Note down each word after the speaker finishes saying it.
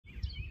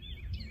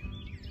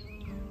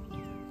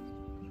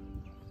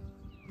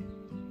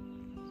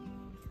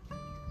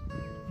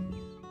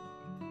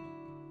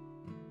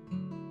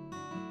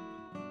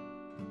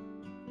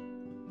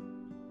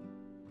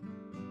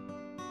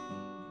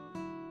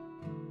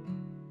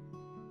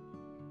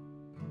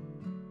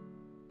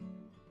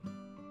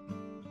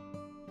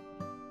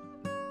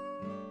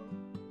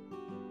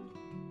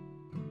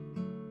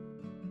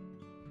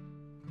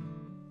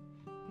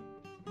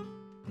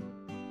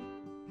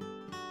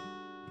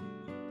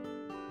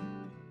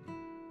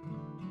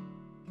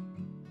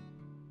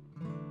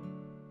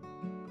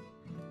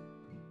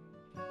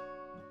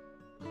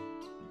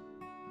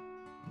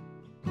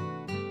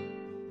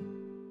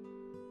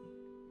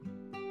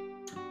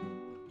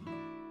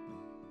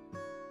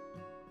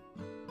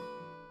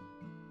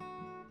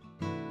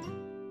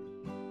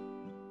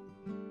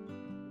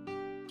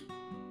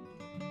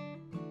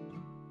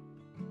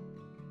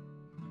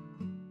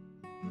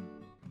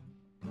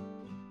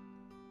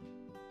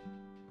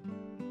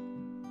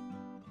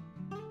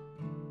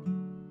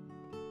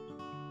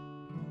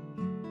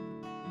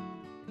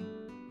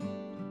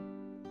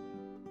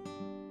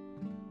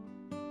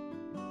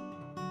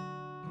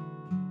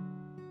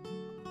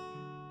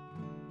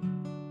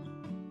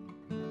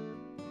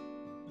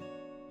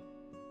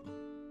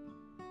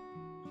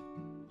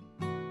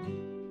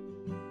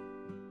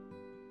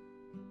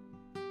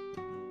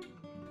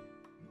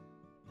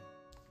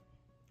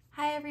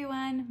Hi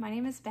everyone, my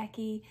name is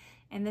Becky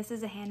and this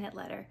is a hand knit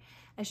letter,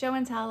 a show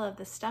and tell of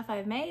the stuff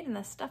I've made and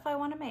the stuff I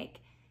want to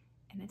make,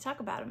 and I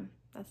talk about them.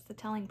 That's the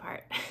telling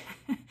part.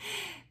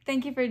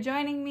 Thank you for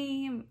joining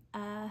me.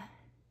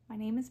 My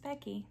name is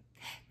Becky.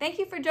 Thank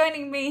you for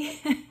joining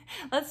me.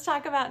 Let's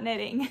talk about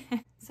knitting.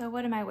 So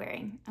what am I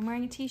wearing? I'm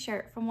wearing a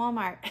t-shirt from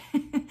Walmart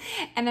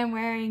and I'm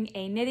wearing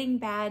a knitting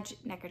badge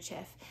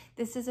neckerchief.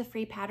 This is a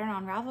free pattern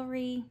on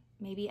Ravelry,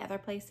 maybe other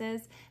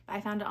places, but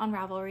I found it on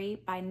Ravelry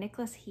by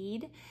Nicholas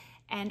Heed,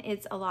 and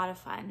it's a lot of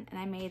fun. And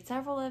I made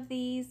several of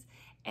these,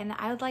 and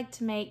I would like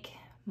to make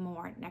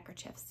more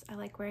neckerchiefs. I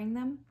like wearing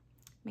them.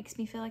 Makes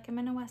me feel like I'm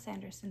in a Wes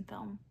Anderson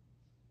film.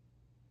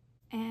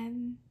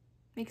 And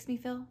makes me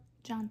feel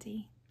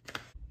jaunty.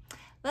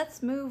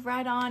 Let's move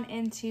right on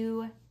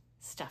into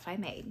stuff I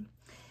made.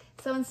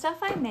 So in stuff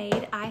I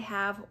made, I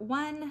have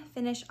one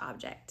finished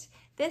object.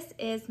 This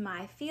is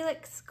my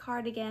Felix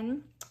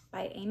Cardigan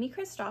by Amy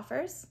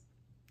Christoffers.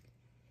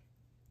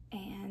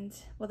 And,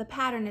 well, the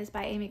pattern is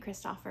by Amy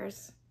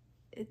Christoffers.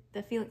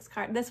 The Felix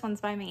card, this one's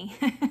by me.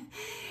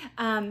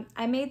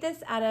 I made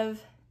this out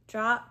of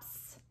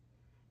Drops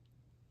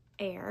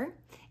Air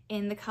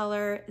in the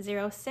color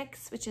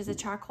 06, which is a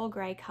charcoal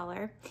gray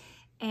color.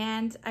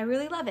 And I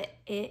really love it.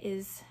 It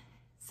is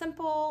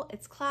simple,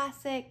 it's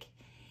classic,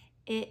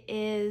 it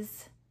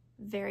is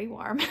very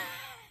warm.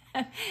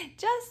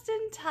 Just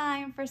in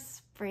time for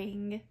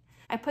spring.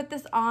 I put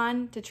this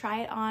on to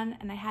try it on,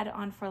 and I had it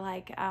on for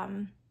like,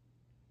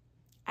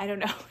 I don't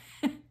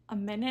know, a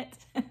minute,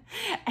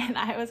 and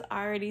I was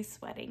already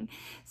sweating.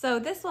 So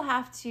this will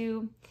have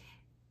to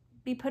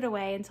be put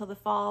away until the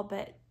fall,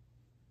 but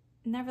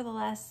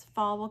nevertheless,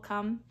 fall will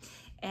come,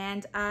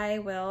 and I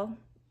will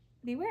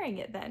be wearing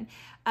it then.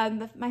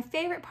 My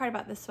favorite part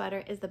about this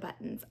sweater is the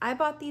buttons. I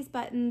bought these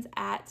buttons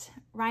at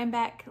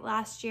Rhinebeck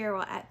last year,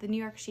 well, at the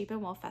New York Sheep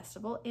and Wool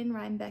Festival in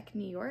Rhinebeck,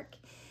 New York.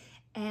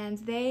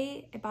 And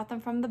I bought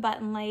them from the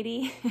button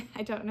lady.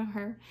 I don't know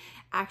her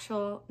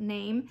actual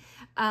name,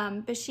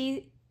 but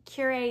she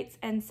curates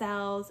and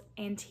sells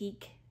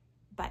antique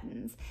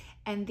buttons.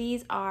 And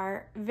these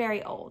are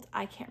very old.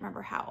 I can't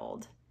remember how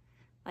old,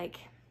 like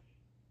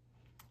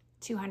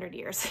 200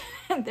 years.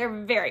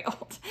 They're very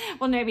old.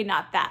 Well, maybe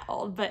not that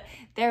old, but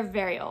they're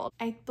very old.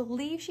 I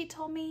believe she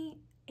told me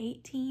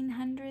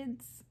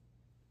 1800s,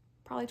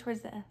 probably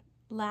towards the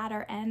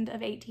latter end of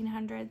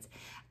 1800s.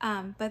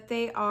 But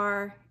they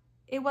are,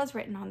 it was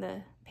written on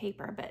the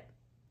paper, but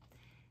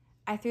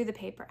I threw the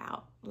paper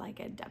out like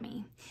a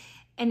dummy.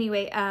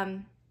 Anyway,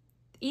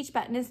 each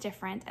button is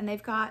different, and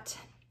they've got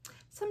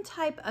some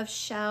type of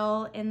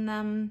shell in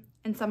them,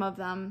 in some of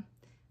them.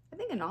 I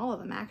think in all of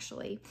them,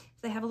 actually.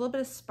 So they have a little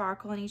bit of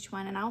sparkle in each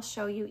one, and I'll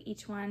show you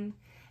each one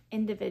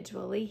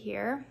individually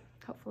here.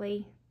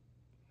 Hopefully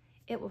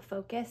it will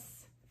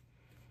focus.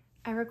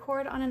 I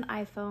record on an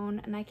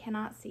iPhone, and I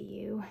cannot see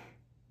you,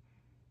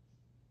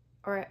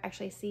 or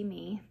actually see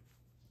me.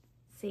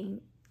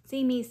 See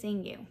me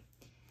seeing you.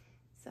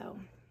 So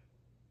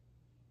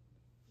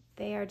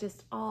they are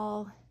just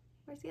all,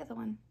 where's the other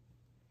one?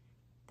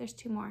 There's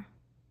two more.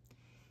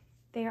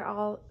 They are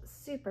all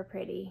super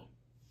pretty.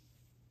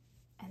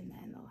 And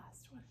then the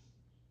last one.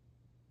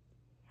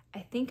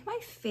 I think my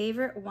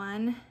favorite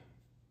one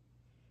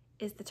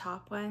is the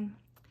top one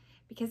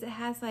because it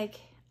has like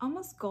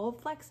almost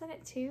gold flecks in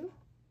it too.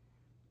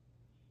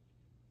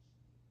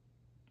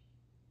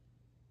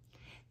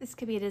 This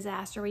could be a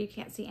disaster where you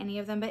can't see any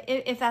of them, but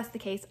if that's the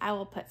case, I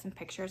will put some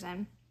pictures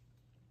in.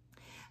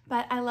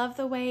 But I love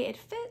the way it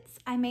fits.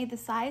 I made the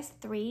size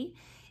 3.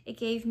 It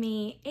gave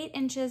me 8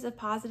 inches of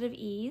positive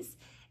ease,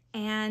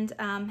 and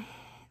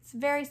it's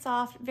very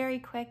soft, very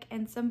quick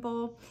and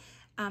simple.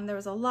 There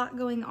was a lot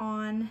going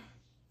on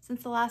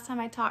since the last time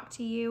I talked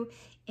to you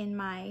in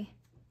my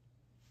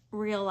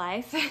real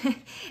life.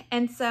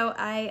 And so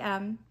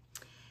I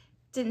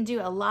didn't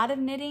do a lot of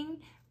knitting,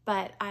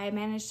 but I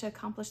managed to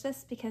accomplish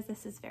this because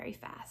this is very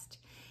fast.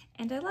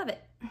 And I love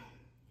it.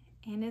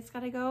 And it's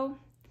gotta go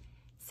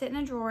sit in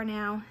a drawer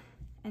now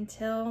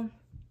until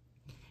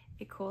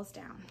it cools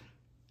down.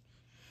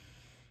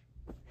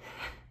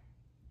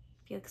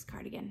 Felix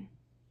Cardigan.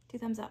 2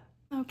 thumbs up.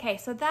 Okay,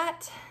 so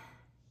that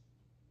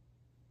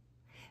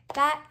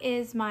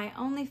is my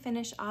only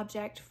finished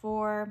object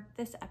for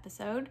this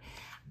episode.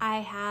 I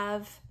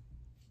have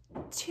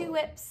 2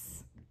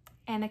 whips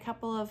and a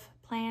couple of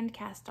planned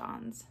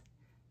cast-ons.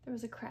 There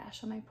was a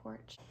crash on my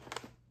porch.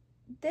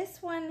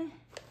 This one,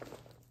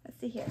 let's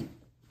see here.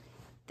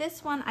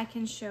 This one I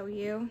can show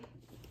you,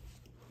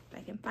 if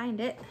I can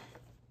find it.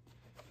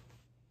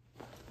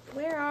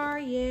 Where are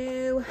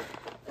you?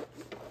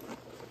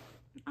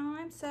 Oh,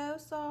 I'm so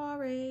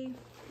sorry.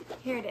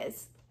 Here it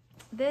is.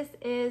 This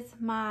is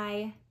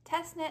my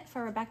test knit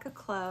for Rebecca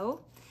Clow.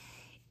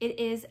 It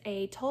is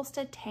a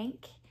Tolsta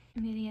Tank.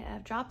 I'm knitting it out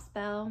of Drops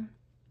Belle.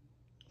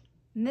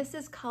 And this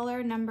is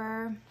color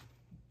number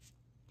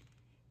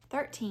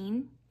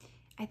 13.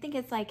 I think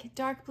it's like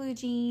dark blue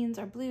jeans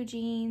or blue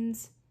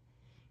jeans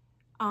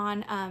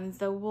on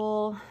the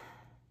Wool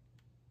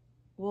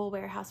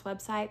Warehouse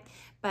website,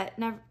 but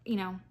never, you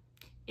know,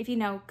 if you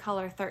know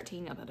color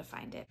 13, you'll be able to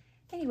find it.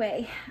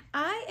 Anyway,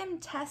 I am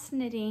test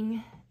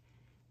knitting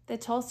the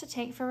Tolsta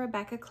Tank for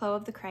Rebecca Clow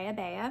of the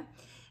Belle,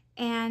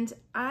 and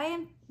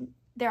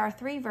there are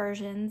 3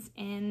 versions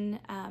in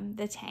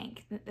the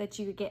tank that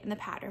you get in the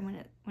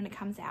pattern when it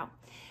comes out.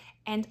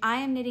 And I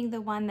am knitting the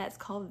one that's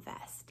called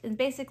Vest. And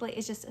basically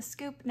it's just a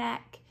scoop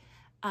neck,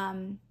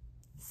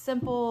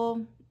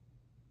 simple,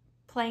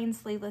 plain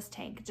sleeveless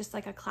tank, just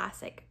like a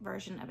classic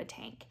version of a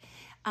tank.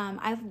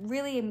 I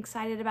really am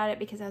excited about it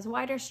because it has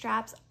wider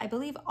straps. I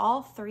believe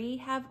all 3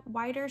 have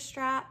wider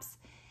straps,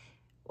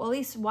 well, at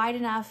least wide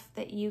enough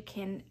that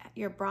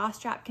your bra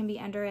strap can be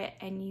under it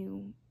and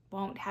you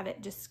won't have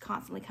it just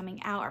constantly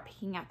coming out or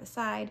peeking out the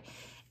side,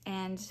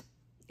 and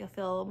you'll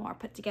feel a little more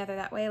put together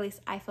that way. At least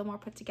I feel more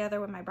put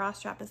together when my bra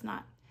strap is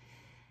not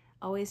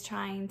always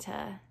trying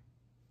to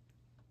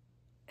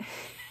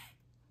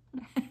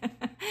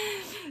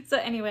so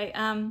anyway,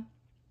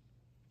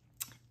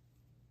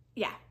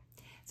 yeah,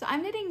 so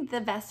I'm knitting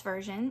the Vest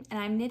version, and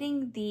I'm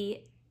knitting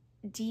the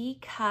D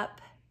cup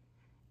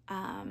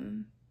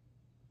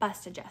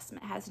bust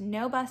adjustment. It has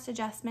no bust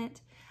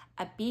adjustment,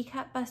 a B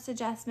cup bust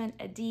adjustment,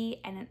 a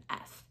D, and an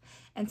F.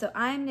 And so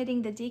I'm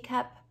knitting the D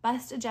cup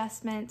bust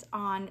adjustment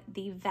on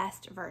the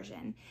Vest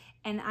version,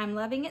 and I'm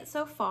loving it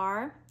so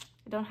far.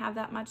 I don't have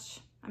that much,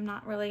 I'm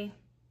not really,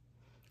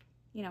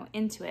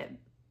 into it.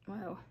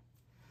 Whoa,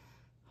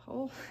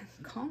 oh,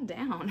 calm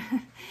down.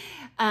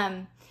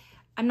 I'm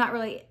not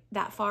really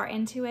that far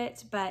into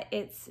it, but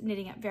it's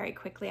knitting up very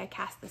quickly. I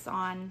cast this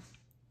on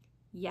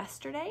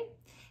yesterday,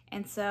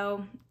 and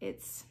so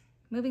it's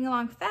moving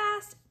along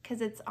fast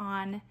because it's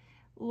on,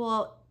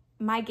 well,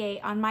 on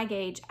my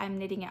gauge, I'm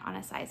knitting it on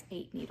a size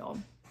 8 needle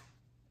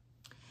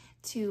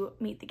to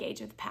meet the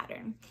gauge of the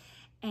pattern.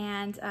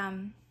 And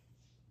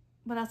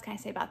what else can I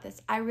say about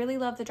this? I really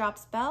love the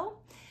Drops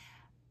Belle.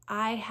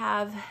 I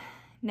have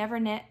never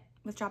knit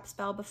with Drops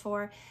Belle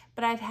before,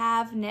 but I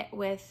have knit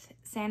with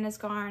Santa's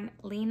Garn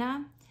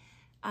Lena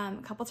a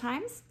couple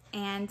times,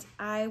 and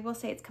I will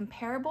say it's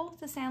comparable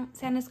to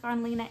Santa's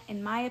Garn Lena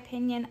in my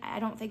opinion. I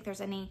don't think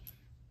there's any,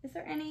 is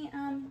there any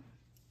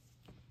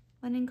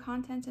linen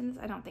content in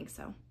this? I don't think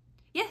so.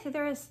 Yes,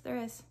 there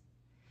is.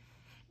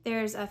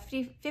 There's a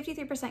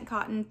 53%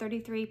 cotton,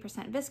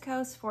 33%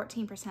 viscose,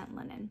 14%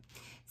 linen.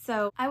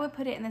 So I would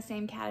put it in the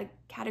same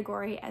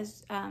category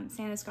as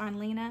Santa's Garn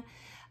Lena.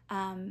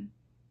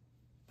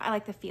 I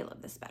like the feel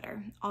of this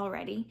better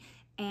already,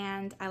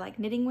 and I like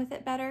knitting with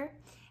it better,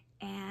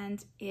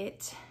 and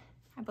it,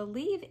 I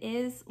believe,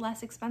 is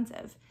less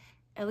expensive.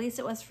 At least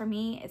it was for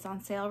me. It's on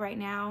sale right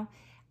now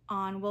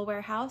on Wool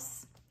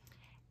Warehouse,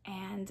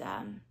 and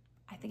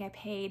I think I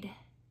paid,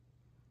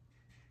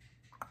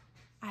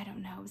 I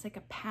don't know, it was like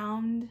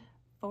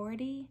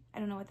 £1.40. I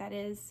don't know what that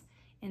is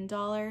in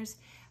dollars,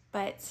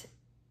 but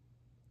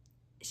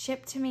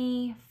shipped to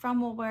me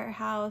from Wool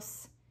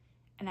Warehouse,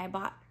 and I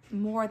bought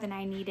more than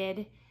I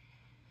needed.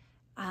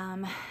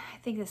 I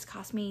think this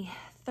cost me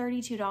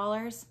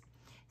 $32.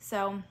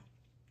 So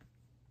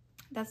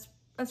that's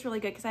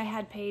really good because I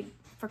had paid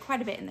for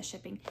quite a bit in the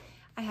shipping.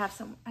 I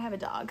have a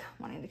dog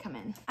wanting to come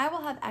in. I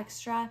will have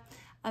extra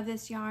of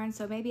this yarn,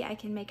 so maybe I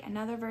can make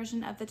another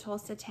version of the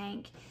Tolsta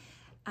Tank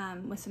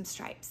with some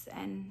stripes,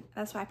 and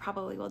that's what I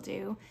probably will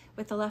do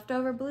with the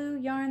leftover blue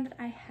yarn that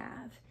I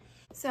have.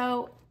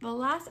 So the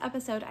last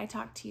episode I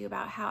talked to you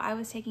about how I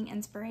was taking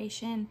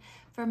inspiration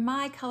for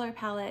my color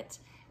palette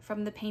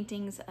from the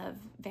paintings of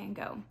Van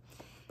Gogh,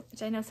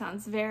 which I know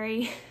sounds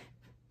very,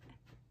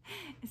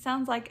 it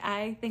sounds like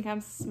I think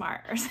I'm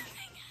smart or something.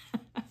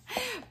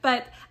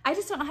 But I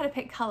just don't know how to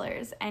pick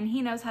colors, and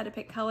he knows how to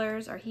pick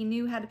colors, or he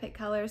knew how to pick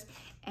colors,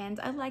 and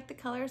I like the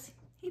colors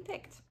he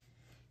picked.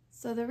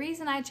 So the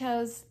reason I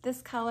chose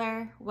this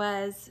color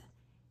was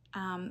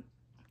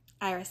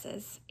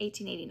Iris's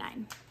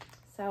 1889.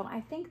 So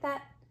I think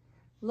that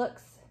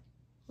looks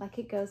like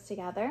it goes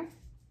together.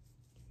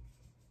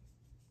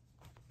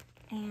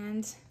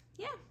 And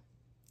yeah,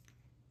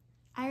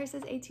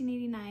 Iris's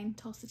 1889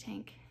 Tolsta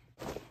Tank.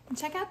 And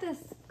check out this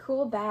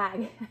cool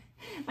bag.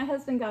 My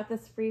husband got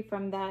this free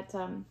from that,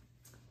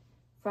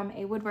 from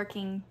a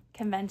woodworking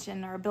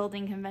convention or a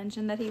building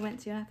convention that he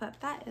went to. And I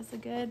thought, that is a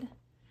good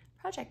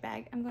project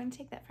bag. I'm going to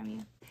take that from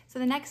you. So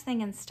the next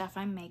thing and stuff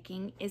I'm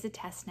making is a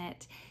test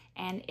knit,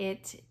 and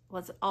it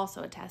was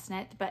also a test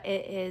knit, but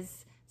it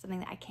is something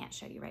that I can't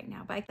show you right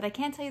now. But I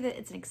can tell you that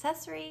it's an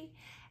accessory,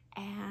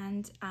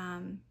 and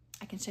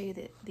I can show you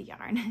the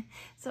yarn.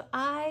 So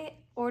I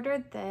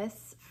ordered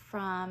this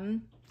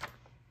from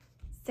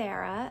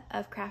Sarah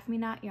of Craft Me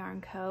Not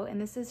Yarn Co,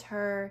 and this is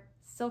her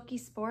Silky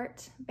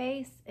Sport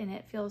base, and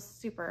it feels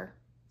super,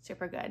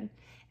 super good.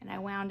 And I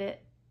wound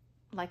it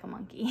like a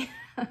monkey.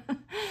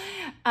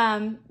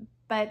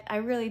 But I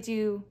really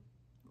do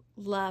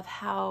love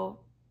how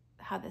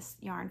this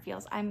yarn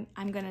feels. I'm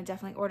gonna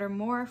definitely order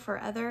more for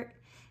other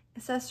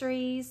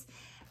accessories,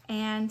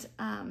 and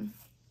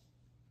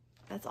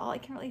that's all I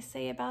can really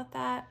say about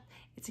that.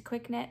 It's a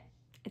quick knit,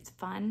 it's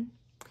fun,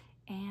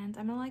 and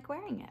I'm gonna like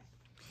wearing it.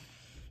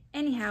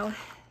 Anyhow,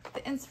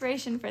 the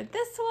inspiration for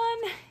this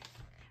one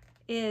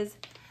is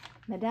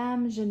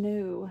Madame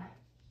Genou.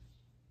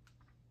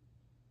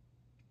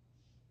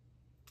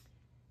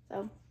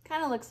 So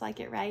kind of looks like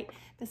it, right?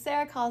 But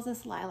Sarah calls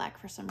this lilac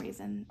for some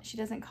reason. She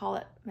doesn't call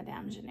it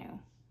Madame Genou.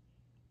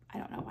 I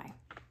don't know why.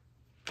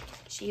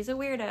 She's a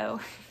weirdo.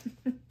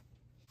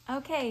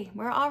 Okay,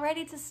 we're all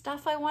ready to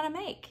stuff I want to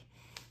make.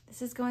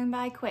 This is going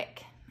by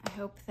quick. I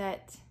hope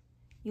that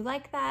you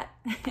like that.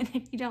 And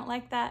if you don't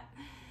like that,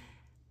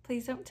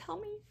 please don't tell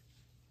me.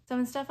 So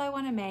in stuff I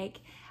want to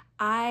make,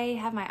 I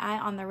have my eye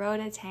on the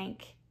Rota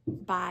Tank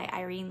by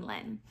Irene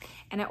Lynn.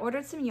 And I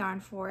ordered some yarn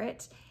for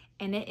it,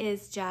 and it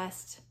is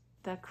just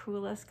the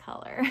coolest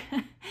color.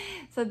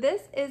 So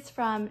this is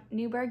from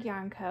Newburgh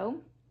Yarn Co.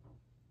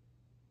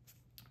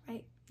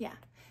 Right? Yeah,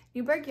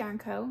 Newburgh Yarn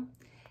Co.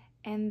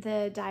 And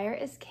the dyer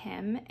is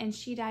Kim, and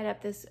she dyed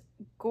up this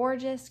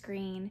gorgeous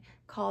green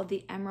called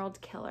the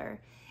Emerald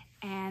Killer.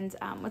 And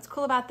what's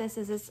cool about this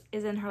is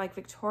in her like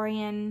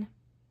Victorian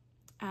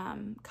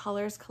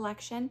colors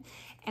collection.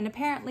 And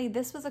apparently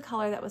this was a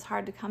color that was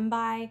hard to come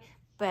by,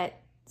 but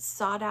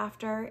sought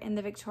after in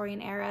the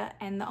Victorian era.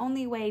 And the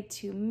only way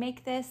to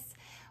make this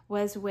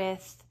was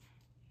with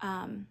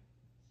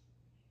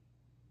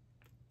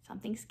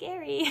something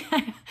scary.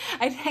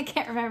 I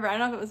can't remember. I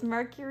don't know if it was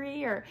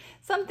mercury or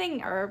something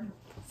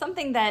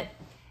that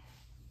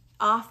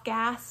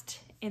off-gassed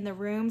in the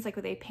rooms, like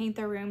they paint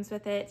their rooms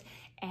with it,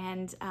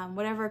 and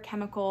whatever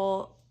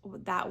chemical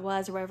that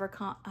was, or whatever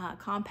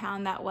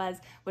compound that was,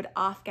 would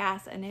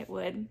off-gas, and it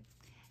would,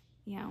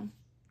 you know,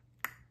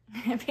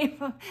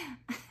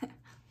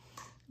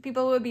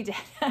 people would be dead.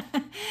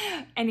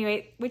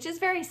 Anyway, which is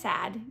very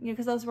sad, you know,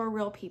 because those were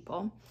real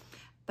people,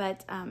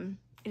 but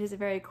it is a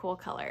very cool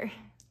color.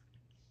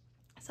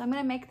 So I'm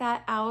going to make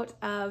that out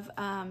of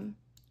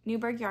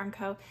Newburgh Yarn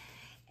Co.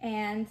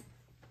 And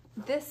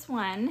this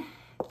one,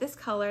 this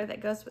color that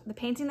goes with the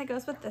painting that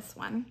goes with this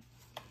one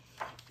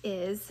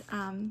is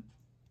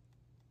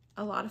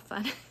a lot of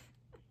fun.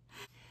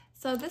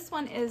 So this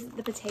one is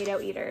the Potato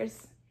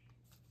Eaters.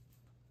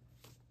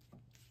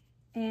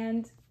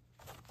 And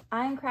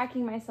I'm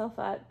cracking myself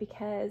up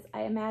because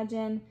I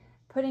imagine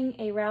putting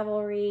a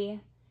Ravelry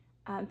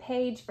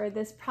page for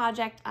this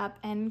project up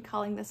and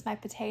calling this my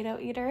potato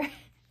eater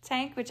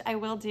tank, which I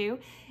will do,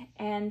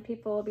 and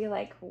people will be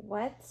like,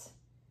 what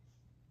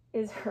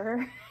is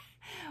her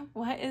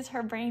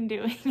brain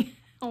doing?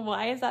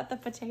 Why is that the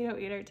potato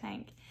eater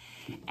tank?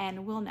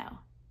 And we'll know.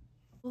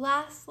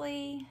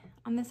 Lastly,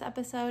 on this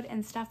episode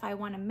and stuff I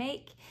want to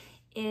make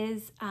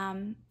is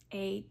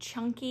a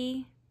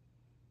chunky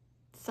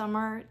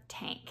summer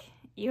tank.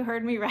 You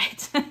heard me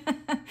right.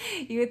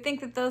 You would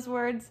think that those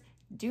words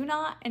do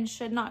not and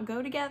should not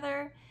go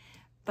together,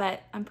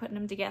 but I'm putting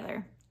them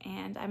together,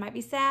 and I might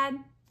be sad,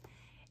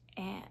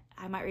 and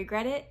I might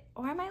regret it,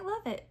 or I might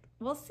love it.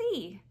 We'll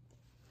see.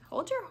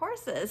 Hold your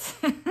horses.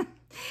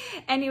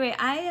 Anyway,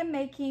 I am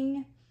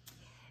making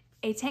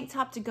a tank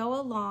top to go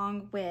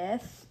along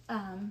with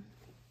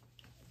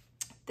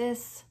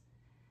this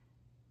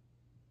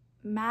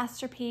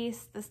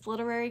masterpiece, this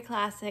literary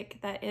classic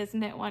that is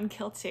Knit One,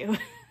 Kill Two.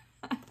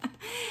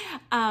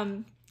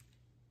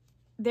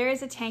 There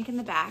is a tank in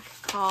the back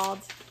called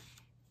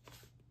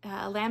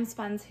Lamb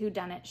Spun's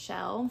Whodunit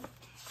Shell,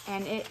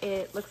 and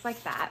it looks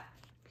like that.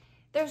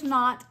 There's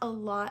not a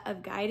lot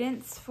of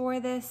guidance for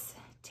this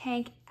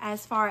tank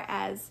as far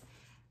as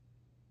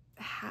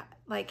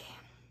like,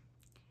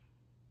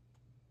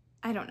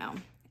 I don't know.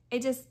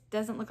 It just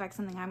doesn't look like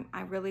something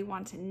I really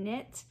want to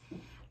knit.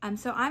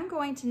 So I'm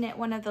going to knit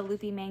one of the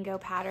Loopy Mango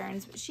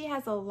patterns. She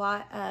has a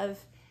lot of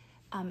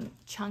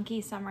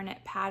chunky summer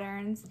knit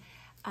patterns.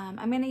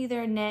 I'm going to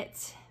either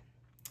knit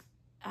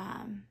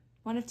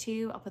one of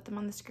two. I'll put them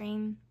on the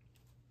screen.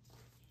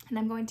 And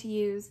I'm going to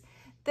use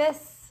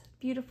this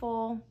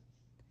beautiful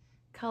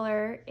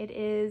color. It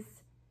is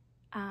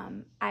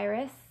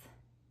Iris.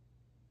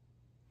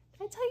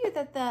 Did I tell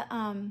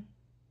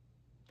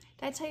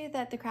you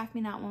that the Craft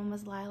Me Not one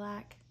was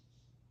lilac?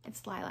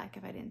 It's lilac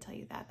if I didn't tell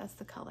you that. That's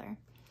the color.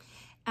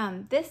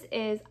 This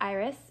is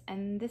Iris,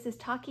 and this is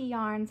Tahki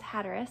Yarn's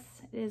Hatteras.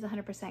 It is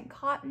 100%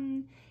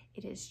 cotton.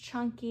 It is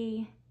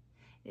chunky.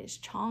 It is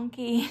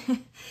chonky.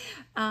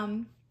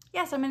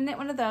 Yeah, so I'm gonna knit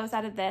one of those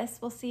out of this.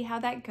 We'll see how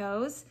that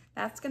goes.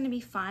 That's gonna be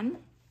fun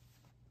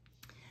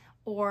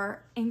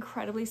or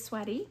incredibly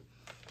sweaty.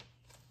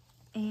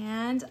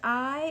 And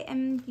I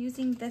am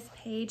using this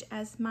page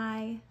as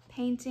my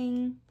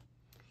painting.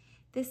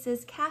 This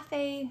is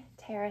Cafe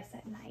Terrace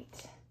at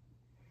Night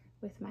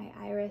with my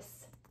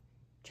Iris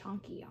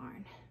chonky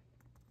yarn.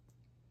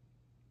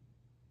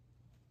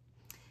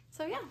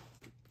 So yeah,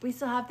 we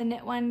still have the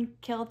Knit One,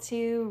 Kill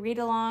Two, Read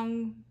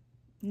Along,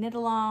 Knit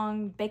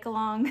Along, Bake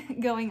Along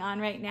going on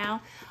right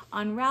now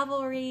on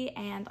Ravelry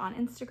and on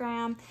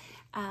Instagram.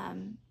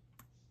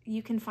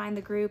 You can find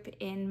the group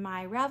in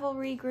my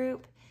Ravelry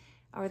group,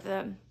 or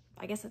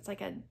I guess it's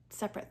like a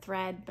separate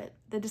thread, but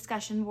the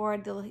discussion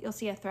board, you'll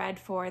see a thread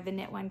for the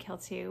Knit One, Kill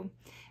Two,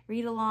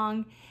 Read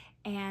Along,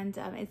 and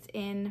it's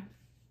in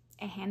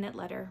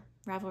AHandKnitLetter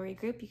Ravelry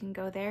group. You can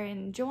go there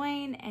and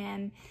join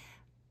and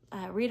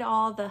read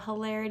all the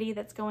hilarity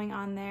that's going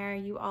on there.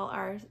 You all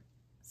are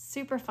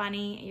super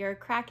funny. You're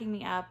cracking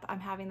me up. I'm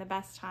having the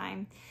best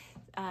time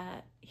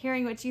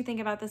hearing what you think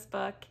about this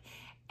book.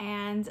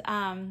 And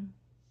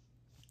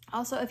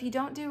also, if you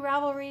don't do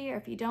Ravelry, or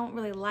if you don't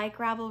really like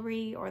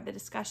Ravelry or the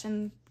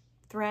discussion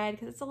thread,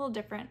 because it's a little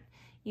different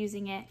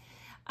using it,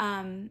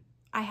 I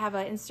have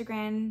an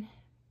Instagram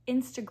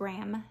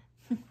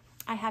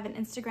I have an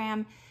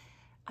Instagram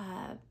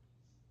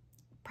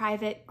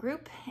private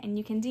group, and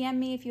you can DM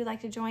me if you'd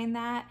like to join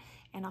that,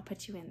 and I'll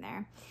put you in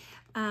there.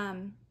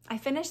 I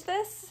finished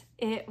this.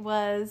 It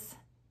was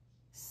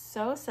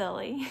so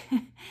silly.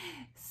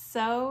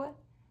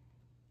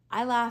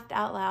 I laughed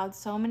out loud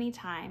so many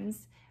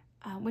times,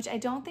 which I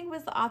don't think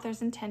was the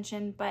author's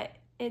intention, but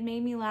it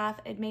made me laugh.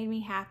 It made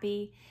me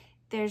happy.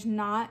 There's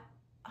not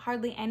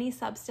hardly any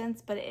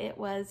substance, but it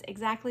was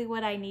exactly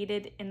what I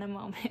needed in the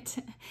moment.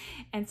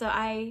 And so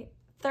I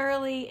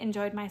thoroughly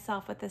enjoyed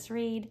myself with this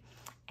read,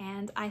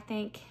 and I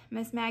thank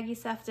Miss Maggie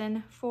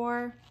Sefton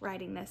for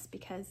writing this,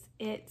 because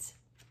it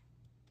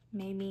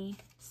made me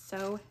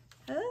so...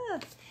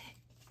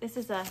 This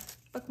is a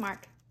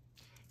bookmark.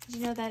 Did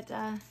you know that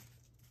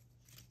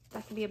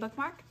that could be a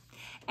bookmark?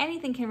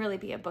 Anything can really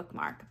be a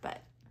bookmark,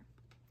 but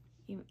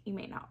you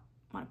may not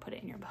want to put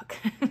it in your book.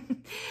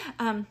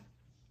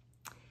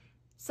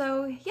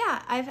 So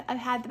yeah, I've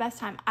had the best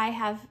time. I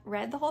have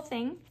read the whole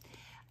thing.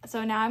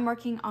 So now I'm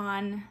working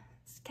on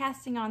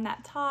casting on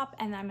that top,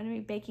 and I'm going to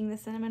be baking the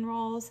cinnamon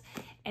rolls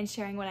and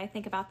sharing what I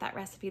think about that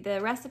recipe. The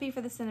recipe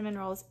for the cinnamon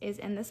rolls is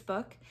in this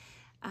book.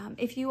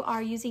 If you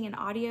are using an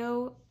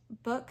audio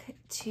book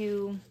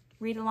to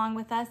read along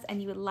with us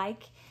and you would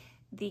like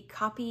the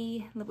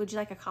copy, would you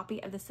like a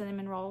copy of the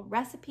cinnamon roll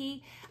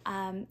recipe,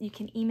 you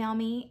can email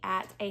me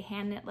at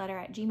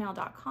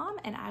AHandKnitLetter@gmail.com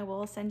and I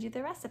will send you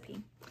the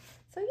recipe.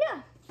 So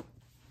yeah,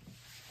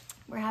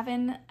 we're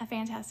having a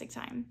fantastic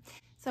time.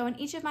 So in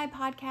each of my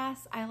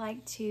podcasts, I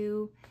like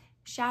to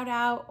shout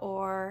out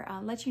or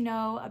let you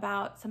know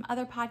about some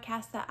other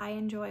podcasts that I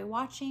enjoy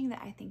watching,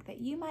 that I think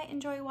that you might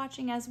enjoy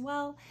watching as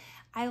well.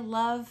 I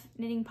love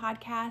knitting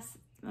podcasts,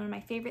 one of my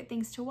favorite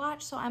things to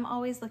watch, so I'm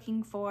always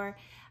looking for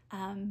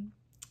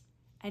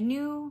a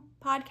new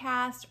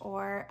podcast,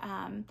 or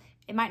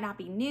it might not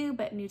be new,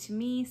 but new to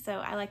me, so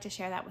I like to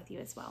share that with you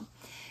as well.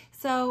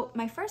 So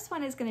my first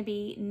one is going to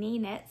be Knee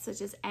Knits,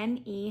 which is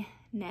N-E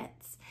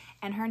Knits,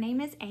 and her name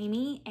is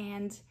Amy,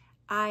 and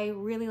I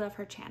really love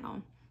her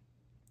channel.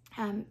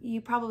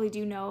 You probably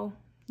do know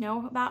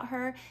about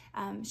her.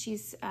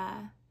 She's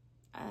a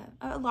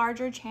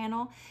larger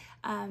channel,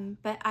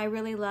 but I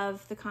really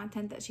love the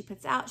content that she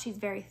puts out. She's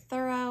very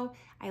thorough.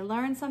 I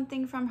learn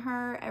something from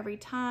her every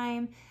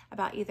time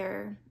about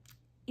either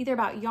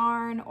about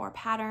yarn or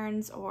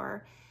patterns,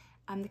 or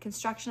the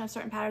construction of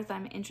certain patterns that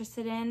I'm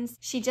interested in.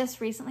 She just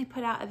recently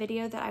put out a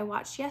video that I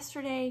watched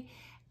yesterday,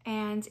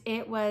 and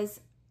it was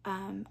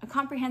a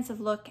comprehensive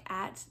look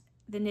at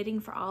the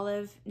Knitting for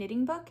Olive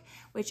knitting book,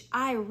 which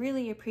I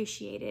really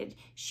appreciated.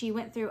 She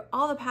went through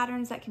all the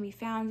patterns that can be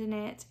found in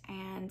it,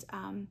 and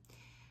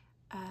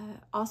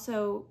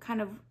also kind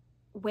of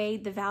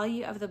weighed the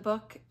value of the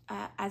book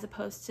as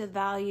opposed to the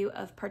value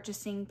of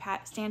purchasing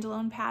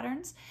standalone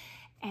patterns.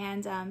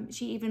 And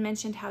she even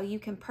mentioned how you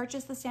can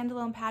purchase the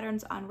standalone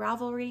patterns on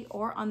Ravelry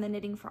or on the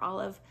Knitting for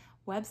Olive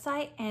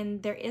website,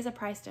 and there is a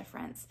price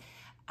difference.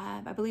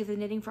 I believe the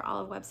Knitting for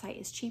Olive website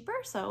is cheaper,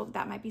 so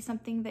that might be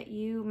something that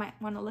you might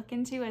want to look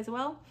into as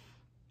well.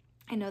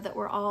 I know that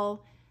we're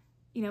all,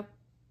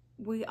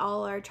 we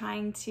all are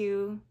trying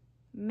to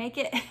make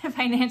it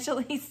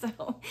financially,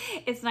 so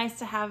it's nice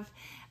to have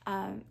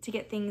to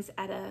get things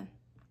at a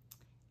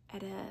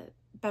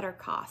better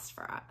cost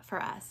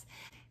for us.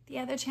 The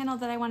other channel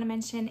that I want to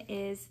mention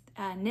is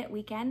Knit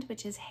Weekend,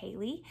 which is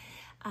Haley.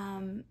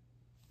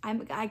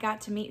 I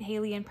got to meet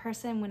Haley in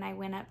person when I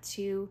went up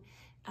to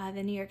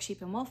the New York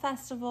Sheep and Wool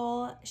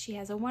Festival. She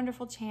has a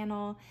wonderful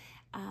channel.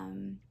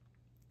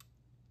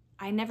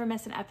 I never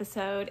miss an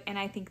episode, and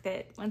I think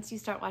that once you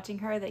start watching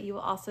her, that you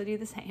will also do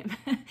the same.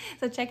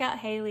 So check out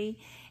Haley,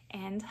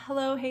 and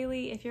hello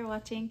Haley if you're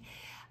watching.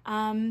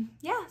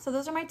 Yeah, so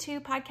those are my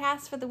 2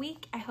 podcasts for the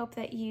week. I hope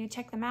that you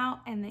check them out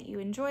and that you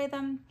enjoy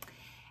them.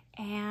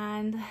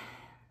 And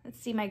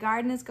let's see, my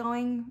garden is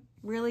going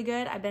really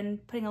good. I've been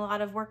putting a lot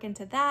of work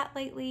into that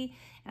lately,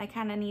 and I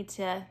kind of need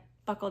to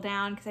buckle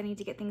down because I need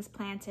to get things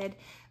planted.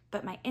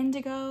 But my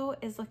indigo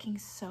is looking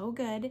so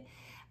good.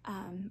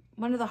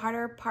 One of the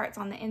harder parts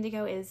on the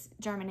indigo is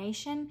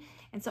germination,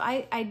 and so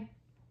I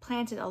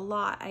planted a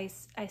lot. I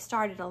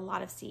started a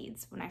lot of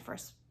seeds when I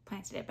first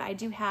planted it, but I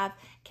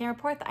can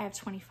report that I have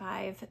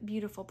 25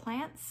 beautiful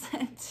plants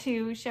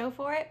to show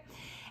for it,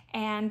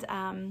 and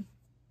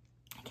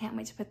I can't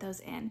wait to put those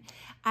in.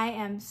 I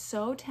am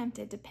so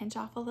tempted to pinch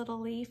off a little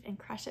leaf and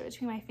crush it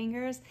between my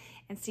fingers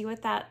and see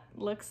what that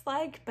looks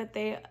like, but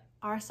they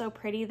are so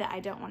pretty that I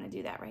don't want to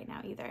do that right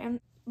now either.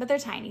 But they're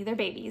tiny, they're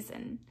babies,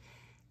 and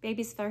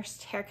baby's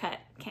first haircut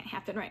can't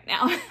happen right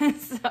now.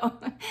 So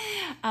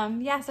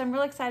yeah, so I'm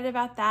really excited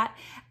about that.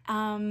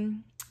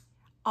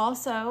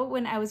 Also,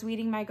 when I was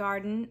weeding my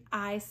garden,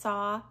 I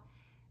saw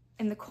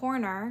in the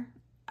corner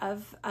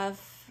of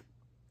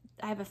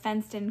I have a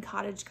fenced-in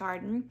cottage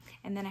garden,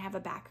 and then I have a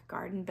back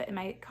garden. But in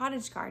my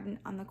cottage garden,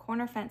 on the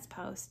corner fence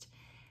post,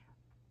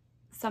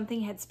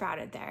 something had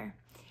sprouted there.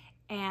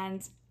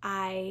 And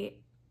I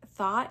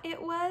thought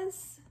it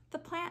was the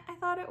plant I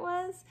thought it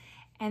was.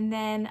 And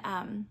then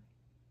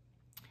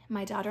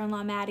my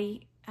daughter-in-law,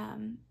 Maggie,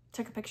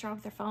 took a picture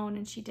off their phone,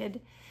 and she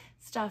did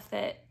stuff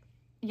that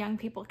young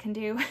people can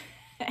do.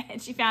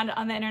 And she found it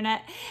on the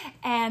internet.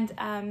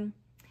 And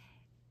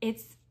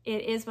it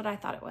is what I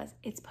thought it was.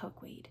 It's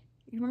pokeweed.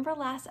 You remember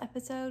last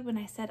episode when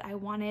I said I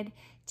wanted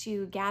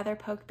to gather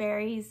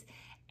pokeberries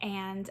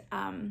and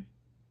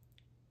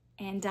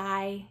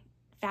dye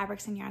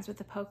fabrics and yarns with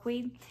the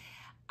pokeweed?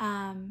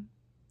 I'm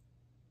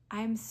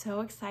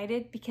so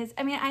excited because,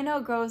 I mean, I know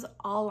it grows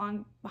all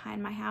along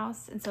behind my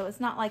house, and so it's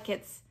not like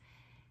it's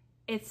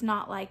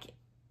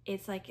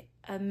like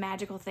a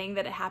magical thing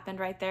that it happened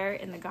right there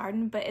in the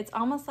garden, but it's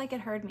almost like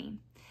it heard me.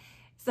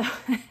 So,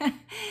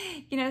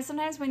 you know,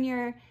 sometimes when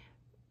you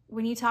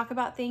talk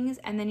about things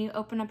and then you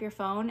open up your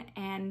phone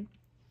and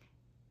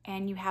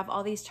you have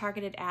all these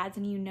targeted ads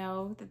and you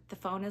know that the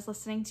phone is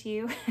listening to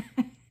you,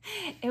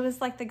 it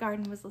was like the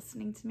garden was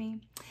listening to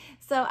me.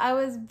 So I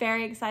was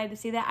very excited to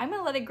see that. I'm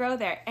gonna let it grow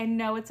there. I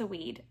know it's a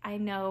weed. I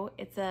know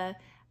it's a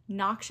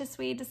noxious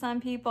weed to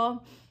some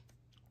people.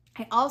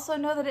 I also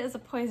know that it is a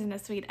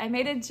poisonous weed. I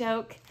made a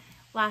joke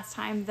last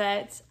time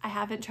that I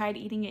haven't tried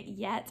eating it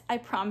yet. I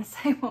promise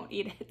I won't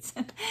eat it.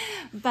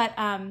 But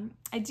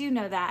I do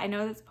know that. I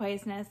know it's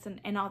poisonous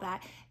and all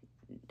that.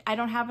 I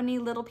don't have any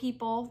little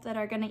people that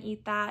are gonna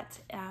eat that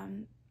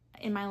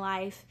in my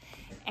life.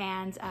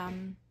 And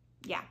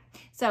yeah,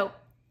 so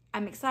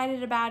I'm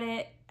excited about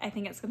it. I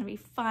think it's gonna be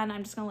fun.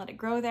 I'm just gonna let it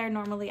grow there.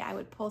 Normally I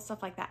would pull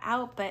stuff like that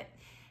out, but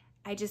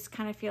I just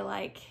kind of feel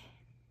like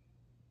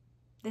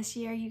this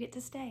year you get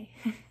to stay.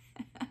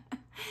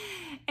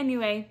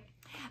 Anyway,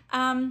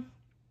 I'm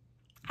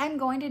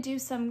going to do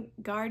some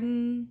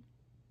garden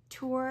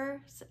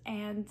tours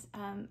and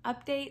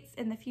updates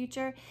in the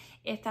future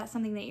if that's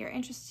something that you're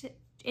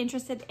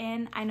interested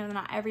in. I know that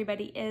not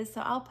everybody is,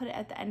 so I'll put it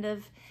at the end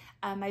of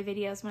my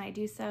videos when I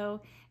do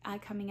so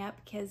coming up,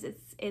 because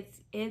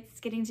it's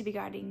getting to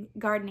be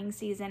gardening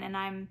season, and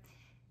I'm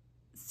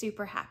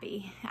super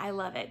happy. I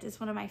love it.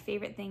 It's one of my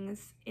favorite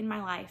things in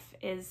my life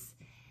is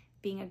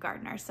being a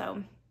gardener.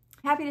 So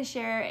happy to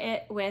share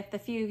it with the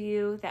few of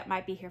you that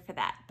might be here for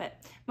that. But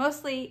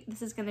mostly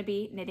this is going to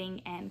be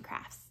knitting and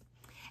crafts.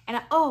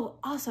 And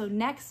also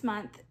next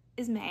month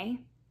is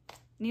May.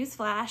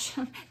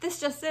 Newsflash, this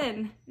just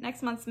in,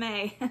 next month's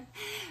May.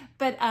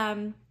 But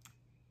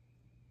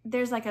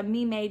there's like a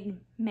Me Made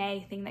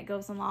May thing that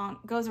goes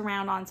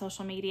around on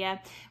social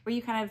media where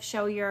you kind of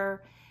show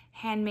your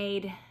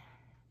handmade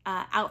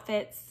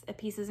outfits,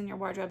 pieces in your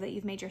wardrobe that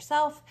you've made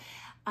yourself.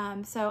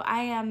 So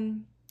I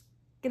am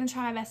gonna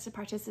try my best to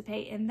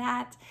participate in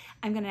that.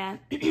 I'm gonna,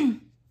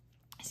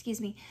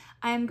 excuse me,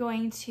 I'm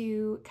going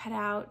to cut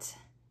out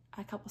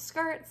a couple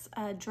skirts,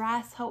 a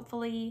dress,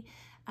 hopefully,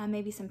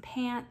 maybe some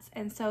pants,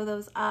 and sew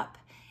those up.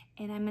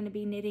 And I'm gonna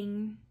be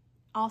knitting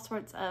all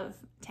sorts of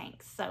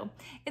tanks. So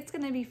it's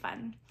gonna be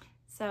fun.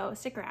 So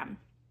stick around.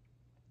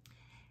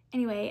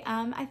 Anyway,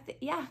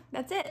 yeah,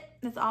 that's it.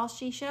 That's all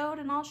she showed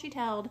and all she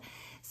told.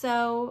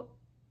 So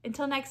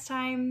until next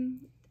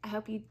time, I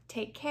hope you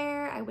take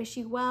care. I wish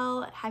you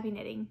well. Happy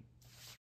knitting.